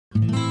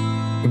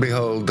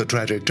Behold the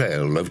tragic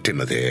tale of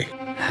Timothy.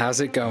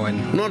 How's it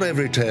going? Not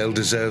every tale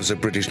deserves a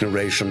British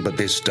narration, but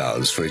this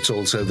does, for it's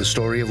also the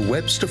story of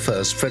Webster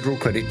First Federal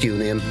Credit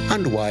Union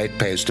and why it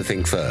pays to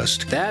think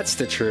first. That's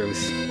the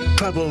truth.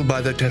 Troubled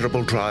by the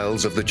terrible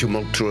trials of the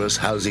tumultuous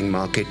housing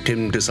market,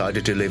 Tim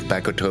decided to live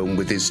back at home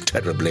with his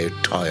terribly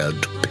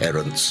tired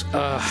parents.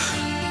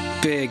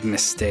 Big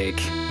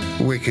mistake.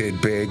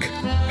 Wicked big.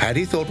 Had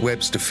he thought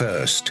Webster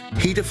first,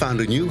 he'd have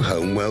found a new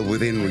home well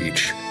within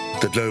reach.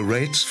 That low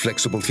rates,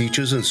 flexible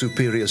features and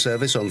superior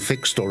service on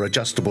fixed or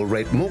adjustable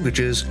rate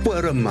mortgages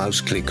were a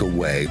mouse click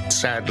away.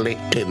 Sadly,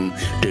 Tim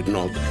did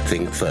not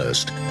think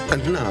first,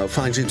 and now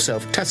finds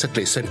himself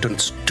tacitly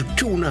sentenced to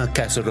tuna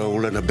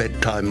casserole and a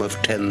bedtime of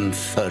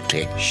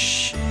 10:30.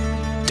 Shh,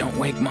 don't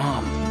wake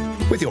Mom.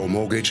 With your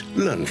mortgage,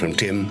 learn from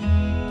Tim.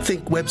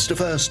 Think Webster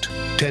First.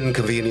 10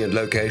 convenient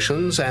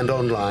locations and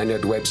online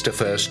at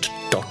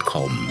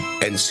websterfirst.com.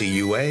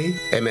 NCUA,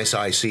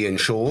 MSIC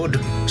insured,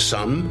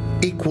 some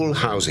equal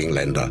housing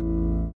lender.